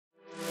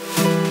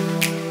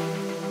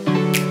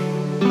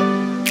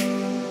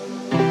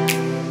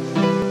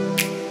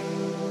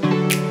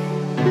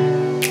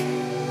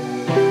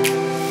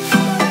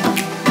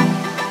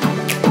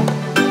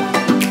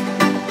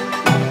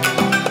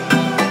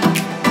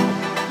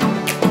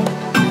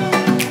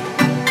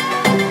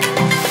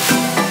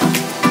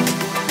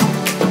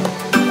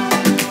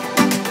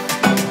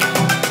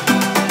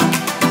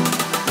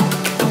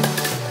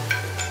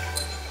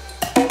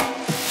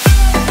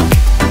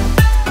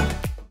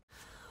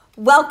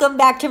Welcome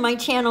back to my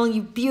channel,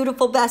 you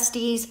beautiful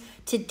besties.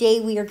 Today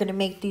we are going to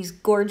make these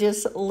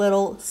gorgeous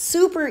little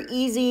super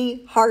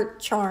easy heart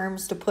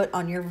charms to put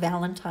on your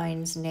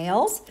Valentine's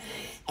nails.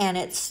 And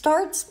it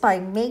starts by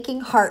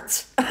making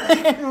hearts.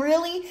 And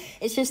really,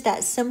 it's just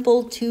that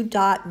simple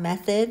 2-dot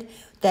method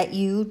that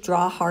you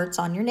draw hearts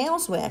on your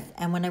nails with.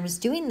 And when I was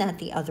doing that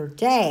the other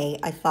day,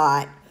 I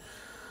thought,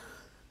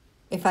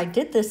 if I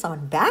did this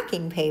on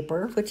backing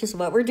paper, which is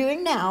what we're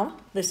doing now,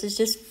 this is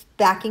just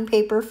backing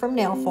paper from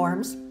Nail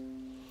Forms.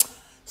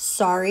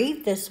 Sorry,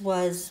 this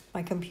was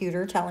my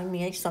computer telling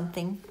me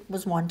something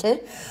was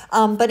wanted.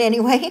 But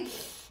anyway,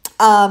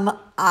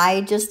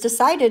 I just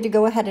decided to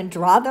go ahead and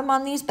draw them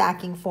on these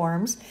backing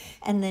forms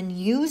and then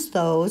use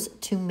those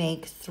to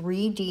make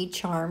 3D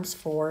charms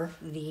for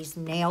these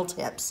nail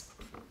tips.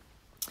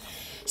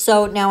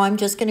 So now I'm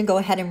just going to go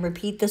ahead and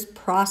repeat this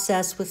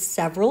process with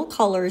several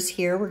colors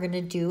here. We're going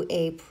to do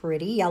a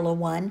pretty yellow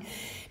one.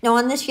 Now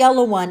on this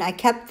yellow one, I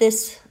kept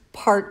this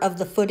part of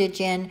the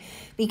footage in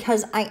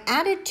because I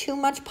added too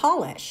much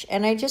polish,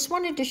 and I just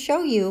wanted to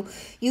show you,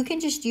 you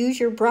can just use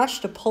your brush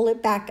to pull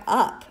it back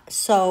up.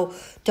 So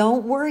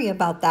don't worry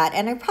about that.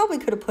 And I probably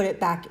could have put it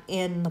back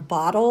in the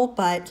bottle,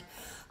 but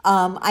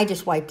I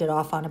just wiped it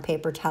off on a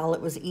paper towel.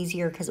 It was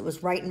easier because it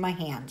was right in my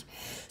hand.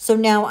 So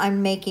now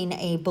I'm making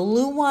a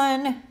blue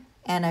one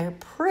and a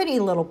pretty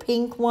little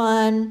pink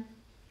one.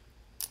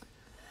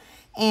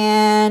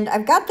 And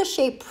I've got the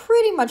shape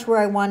pretty much where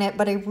I want it,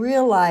 but I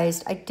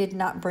realized I did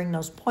not bring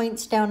those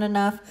points down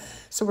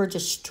enough. So we're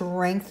just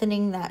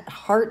strengthening that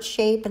heart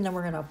shape, and then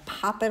we're going to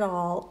pop it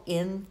all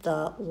in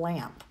the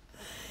lamp.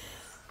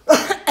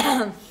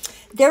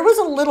 There was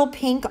a little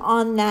pink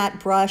on that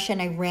brush,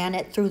 and I ran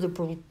it through the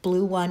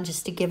blue one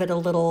just to give it a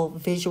little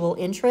visual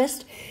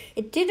interest.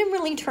 It didn't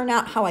really turn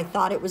out how I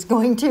thought it was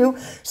going to,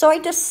 so I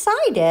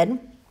decided,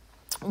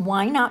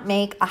 why not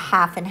make a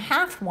half and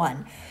half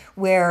one,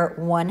 where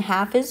one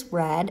half is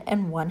red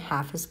and one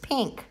half is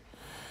pink.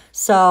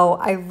 So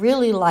I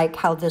really like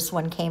how this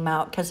one came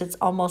out because it's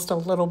almost a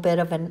little bit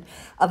of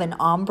an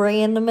ombre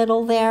in the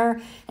middle there,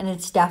 and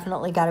it's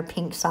definitely got a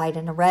pink side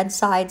and a red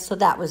side, so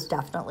that was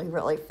definitely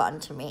really fun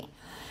to me.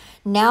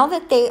 Now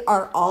that they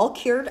are all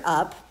cured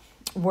up,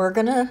 we're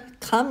gonna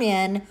come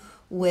in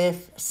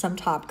with some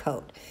top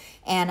coat,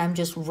 and I'm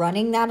just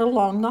running that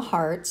along the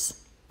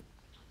hearts,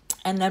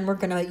 and then we're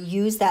gonna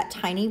use that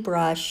tiny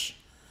brush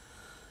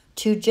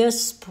to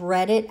just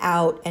spread it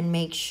out and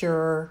make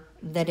sure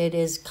that it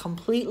is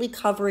completely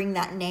covering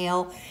that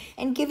nail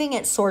and giving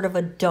it sort of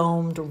a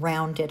domed,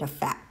 rounded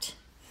effect.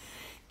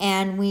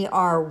 And we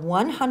are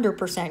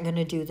 100% going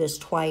to do this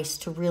twice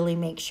to really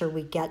make sure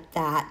we get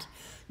that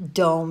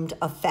domed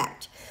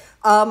effect.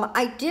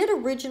 I did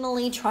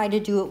originally try to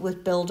do it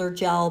with builder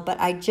gel, but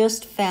I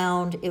just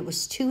found it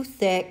was too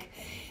thick.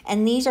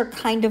 And these are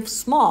kind of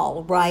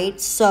small, right?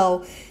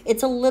 So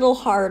it's a little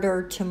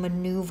harder to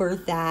maneuver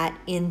that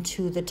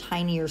into the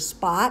tinier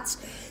spots.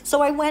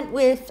 So I went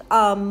with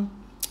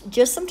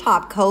just some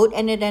top coat,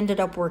 and it ended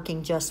up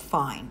working just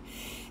fine.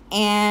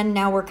 And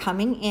now we're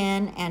coming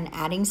in and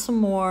adding some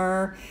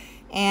more.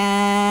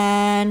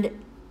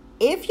 And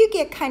if you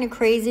get kind of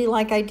crazy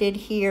like I did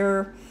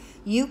here,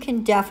 you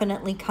can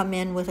definitely come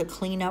in with a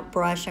cleanup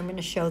brush. I'm going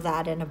to show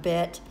that in a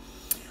bit.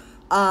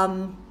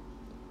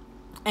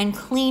 And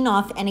clean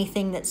off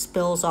anything that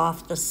spills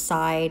off the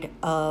side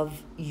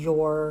of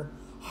your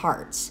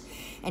hearts.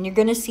 And you're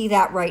going to see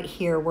that right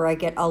here where I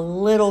get a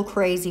little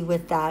crazy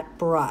with that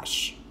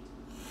brush.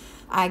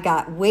 I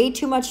got way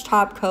too much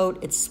top coat.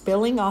 It's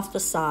spilling off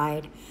the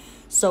side.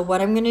 So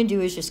what I'm going to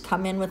do is just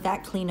come in with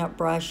that cleanup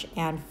brush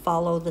and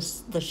follow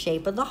the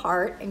shape of the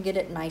heart and get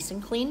it nice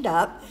and cleaned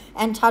up.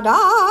 And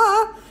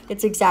ta-da!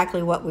 It's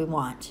exactly what we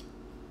want.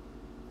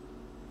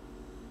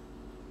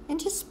 And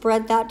just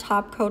spread that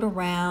top coat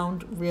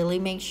around. Really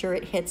make sure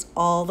it hits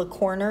all the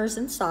corners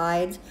and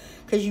sides,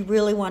 because you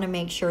really want to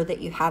make sure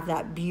that you have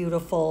that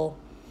beautiful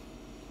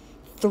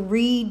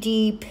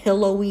 3D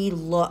pillowy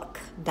look.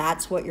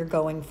 That's what you're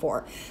going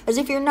for. As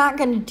if you're not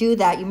going to do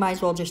that, you might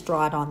as well just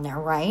draw it on there,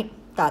 right?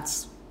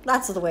 That's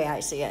the way I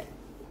see it.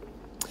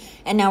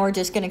 And now we're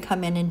just going to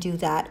come in and do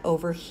that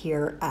over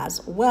here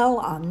as well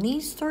on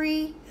these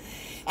three.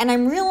 And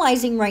I'm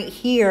realizing right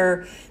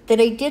here that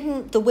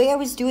the way I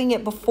was doing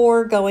it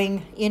before,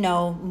 going,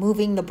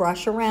 moving the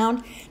brush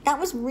around, that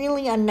was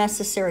really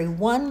unnecessary.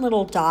 One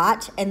little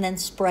dot and then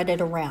spread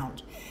it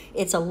around.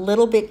 It's a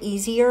little bit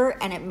easier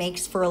and it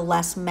makes for a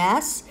less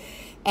mess,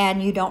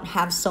 and you don't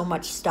have so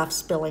much stuff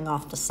spilling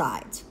off the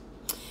sides.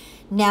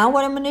 Now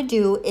what I'm going to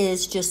do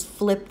is just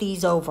flip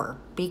these over,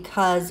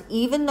 because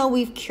even though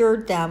we've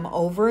cured them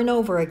over and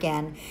over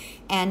again,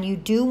 and you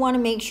do want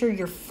to make sure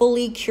you're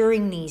fully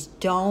curing these,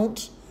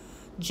 don't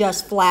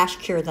just flash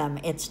cure them.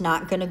 It's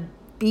not going to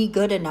be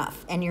good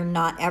enough, and you're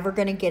not ever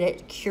going to get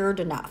it cured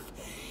enough.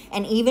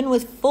 And even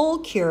with full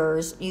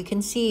cures, you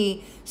can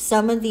see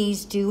some of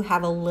these do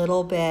have a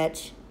little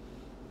bit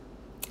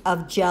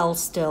of gel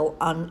still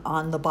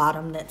on the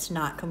bottom that's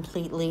not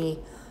completely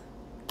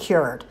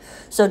cured.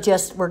 So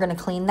we're going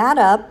to clean that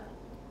up.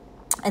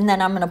 And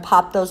then I'm going to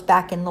pop those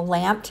back in the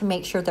lamp to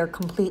make sure they're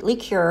completely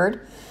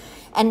cured.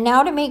 And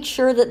now to make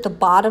sure that the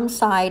bottom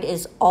side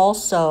is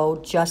also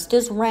just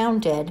as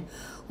rounded,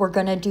 we're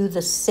going to do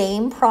the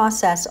same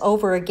process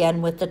over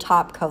again with the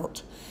top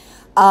coat.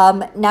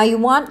 Now you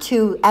want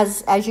to,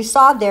 as you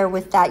saw there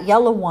with that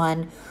yellow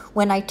one,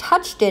 when I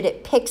touched it,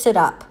 it picks it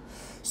up.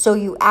 So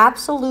you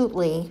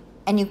absolutely,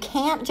 and you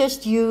can't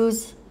just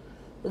use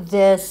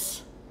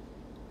this,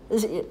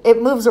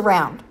 it moves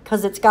around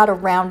because it's got a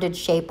rounded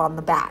shape on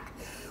the back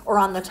or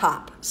on the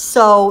top.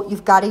 So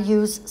you've got to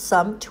use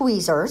some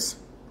tweezers.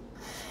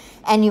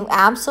 And you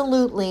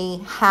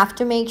absolutely have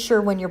to make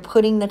sure when you're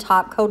putting the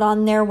top coat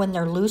on there, when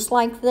they're loose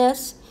like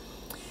this,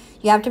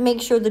 you have to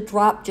make sure the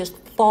drop just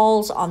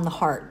falls on the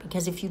heart,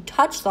 because if you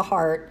touch the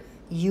heart,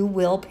 you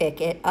will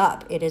pick it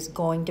up. It is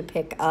going to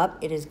pick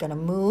up, it is going to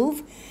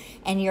move,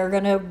 and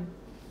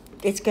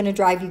it's going to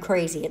drive you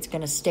crazy. It's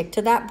going to stick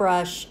to that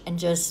brush and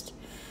just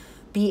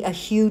be a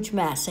huge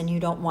mess, and you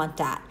don't want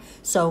that.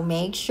 So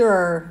make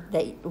sure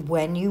that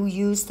when you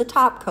use the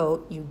top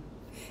coat,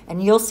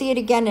 and you'll see it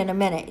again in a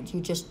minute,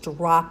 you just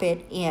drop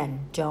it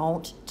in.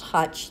 Don't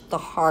touch the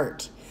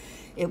heart.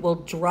 It will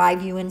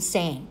drive you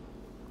insane.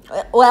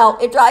 Well,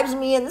 it drives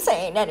me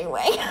insane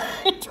anyway.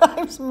 It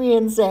drives me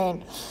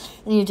insane.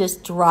 And you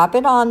just drop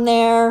it on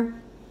there.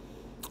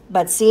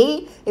 But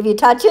see, if you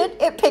touch it,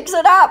 it picks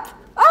it up.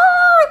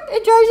 Ah,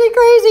 it drives you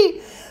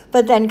crazy.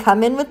 But then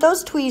come in with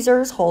those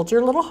tweezers, hold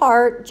your little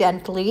heart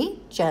gently,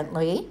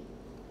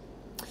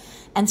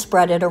 and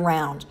spread it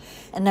around.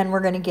 And then we're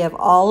going to give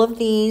all of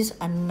these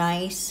a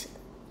nice,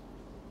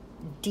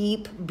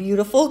 deep,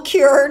 beautiful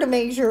cure to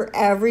make sure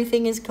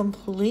everything is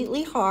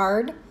completely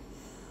hard.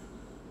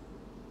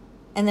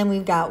 And then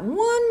we've got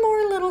one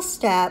more little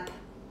step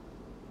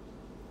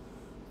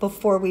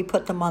before we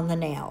put them on the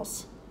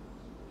nails.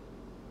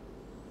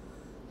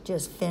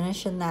 Just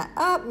finishing that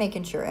up,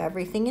 making sure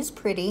everything is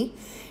pretty.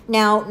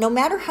 Now, no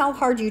matter how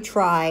hard you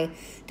try,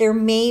 there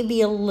may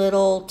be a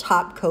little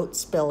top coat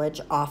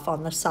spillage off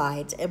on the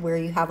sides where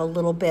you have a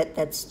little bit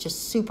that's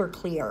just super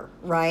clear,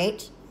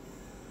 right?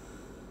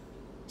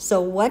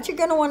 So what you're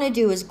going to want to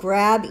do is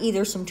grab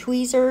either some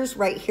tweezers.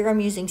 Right here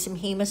I'm using some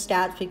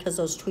hemostats because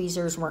those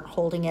tweezers weren't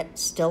holding it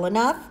still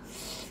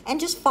enough. And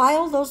just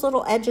file those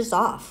little edges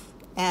off.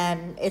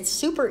 And it's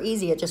super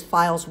easy. It just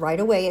files right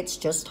away. It's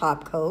just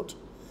top coat.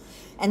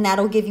 And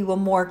that'll give you a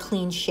more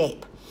clean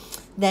shape.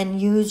 Then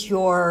use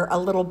a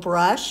little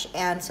brush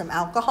and some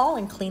alcohol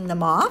and clean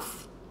them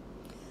off.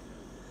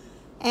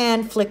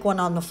 And flick one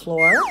on the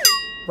floor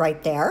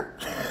right there.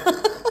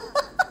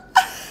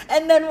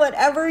 And then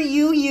whatever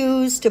you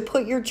use to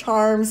put your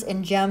charms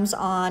and gems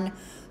on,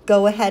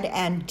 go ahead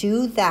and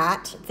do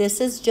that. This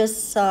is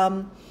just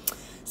some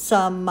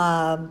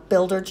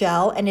builder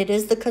gel, and it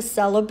is the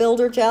Casella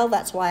builder gel.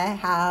 That's why I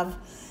have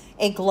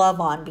a glove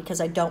on, because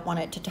I don't want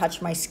it to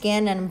touch my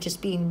skin, and I'm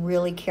just being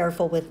really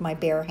careful with my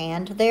bare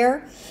hand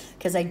there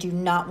because I do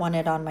not want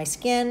it on my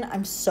skin.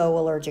 I'm so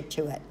allergic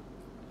to it.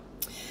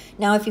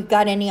 Now, if you've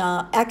got any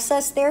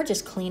excess there,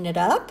 just clean it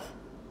up.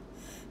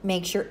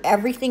 Make sure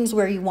everything's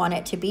where you want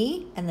it to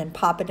be, and then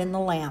pop it in the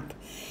lamp.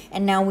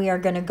 And now we are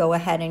going to go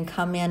ahead and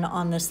come in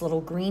on this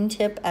little green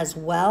tip as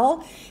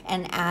well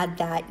and add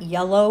that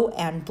yellow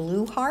and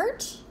blue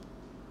heart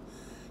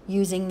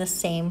using the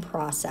same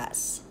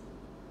process.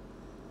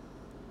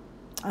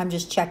 I'm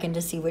just checking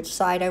to see which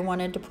side I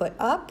wanted to put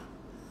up.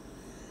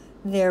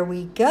 There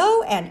we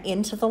go, and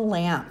into the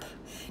lamp.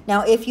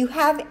 Now, if you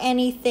have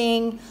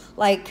anything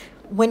like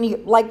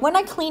when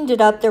I cleaned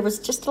it up, there was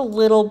just a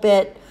little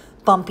bit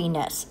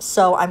bumpiness.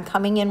 So I'm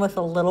coming in with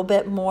a little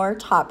bit more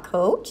top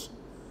coat.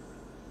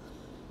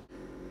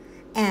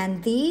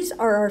 And these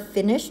are our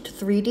finished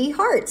 3D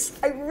hearts.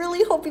 I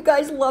really hope you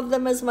guys love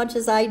them as much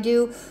as I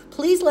do.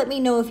 Please let me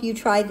know if you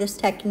tried this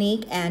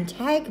technique and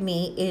tag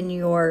me in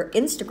your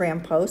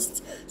Instagram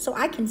posts so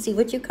I can see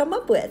what you come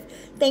up with.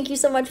 Thank you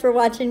so much for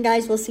watching,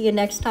 guys. We'll see you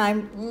next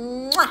time.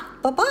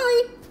 Mwah!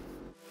 Bye-bye.